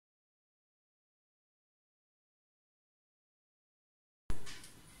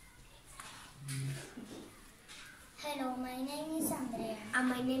and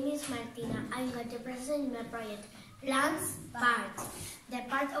my name is Martina. I'm going to present my project, Plants Parts. The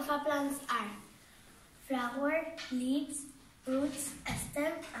parts of a plant are flower, leaves, roots,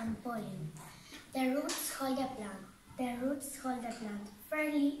 stem, and pollen. The roots hold the plant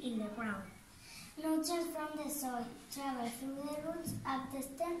firmly in the ground. Nutrients from the soil travel through the roots up the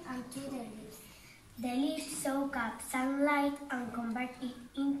stem and to the leaves. The leaves soak up sunlight and convert it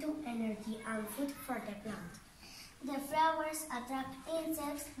into energy and food for the plant. The flowers attract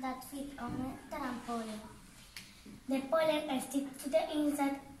insects that feed on nectar and pollen. The pollen sticks to the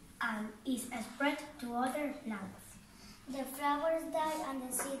insect and is spread to other plants. The flowers die and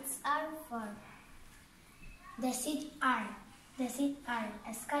the seeds are formed. The seeds are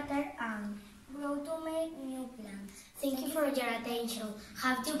scattered and grow to make new plants. Thank you for your attention.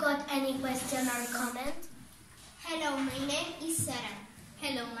 Have you got any question or comment? Hello, my name is Sarah.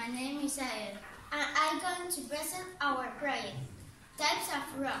 Hello, my name is Ael. And I'm going to present our project, Types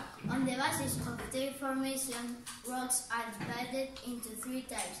of Rock. On the basis of their formation, rocks are divided into three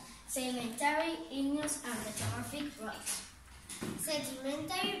types: sedimentary, igneous, and metamorphic rocks.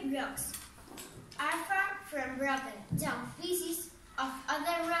 Sedimentary rocks are formed from broken down pieces of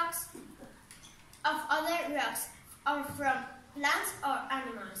other rocks or from plants or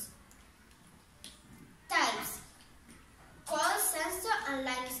animals. Types: coal, sandstone, and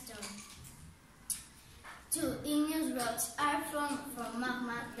limestone. Two igneous rocks are formed from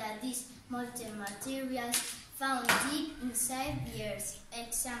magma, that is, molten materials found deep inside the earth.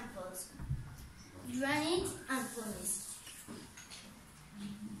 Examples: granite and pumice.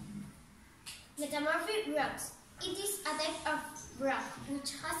 Metamorphic rocks. It is a type of rock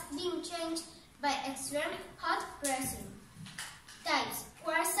which has been changed by extreme hot pressing. Types: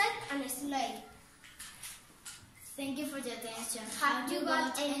 quartzite and slate. Thank you for your attention. Have you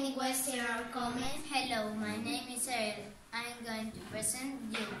got any question or comment? Hello, my name is Ariel. I'm going to present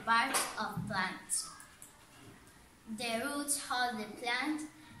you parts of plants. The roots hold the plant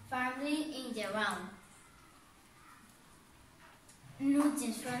firmly in the ground.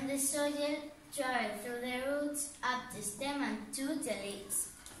 Nutrients from the soil travel through the roots up the stem and to the leaves.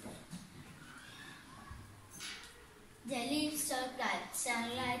 The leaves soak up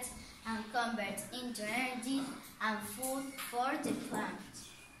sunlight and convert into energy and food for the plant.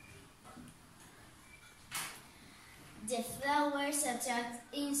 The flowers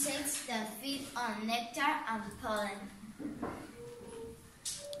attract insects that feed on nectar and pollen.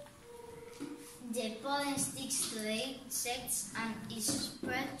 The pollen sticks to the insects and is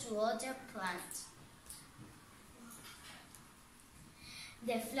spread to other plants.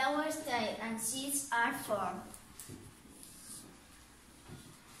 The flowers die and seeds are formed.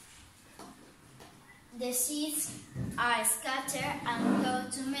 The seeds are scattered and grow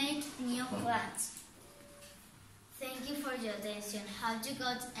to make new plants. Thank you for your attention. Have you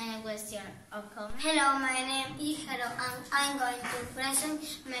got any question or comment? Hello, my name is Hero and I'm going to present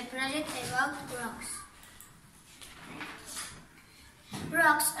my project about rocks.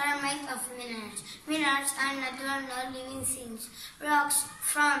 Rocks are made of minerals. Minerals are natural, non-living things. Rocks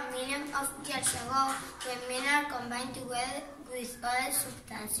from millions of years ago, when minerals combined together with other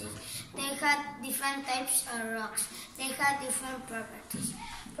substances. They had different types of rocks. They had different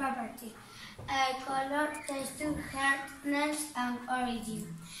properties. Color, texture, hardness, and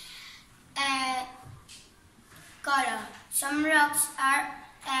origin. Color. Some rocks are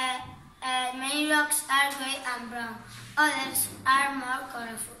many rocks are gray and brown. Others are more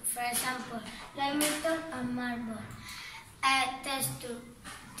colorful. For example, limestone and marble. Texture.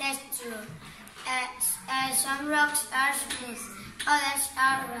 Some rocks are smooth. Others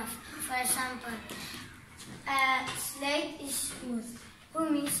are rough. For example, slate is smooth.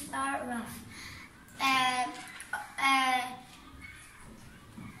 Pumice are rough.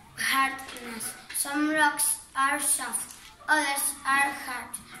 Hardness. Some rocks are soft. Others are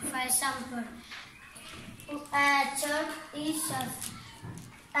hard. For example, chalk is soft.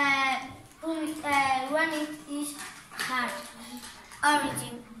 Granite is hard.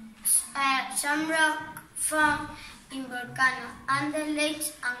 Origin. Some rock found in volcanoes, under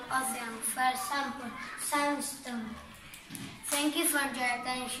lakes and oceans. For example, sandstone. Thank you for your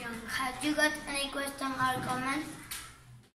attention. Have you got any question or comment?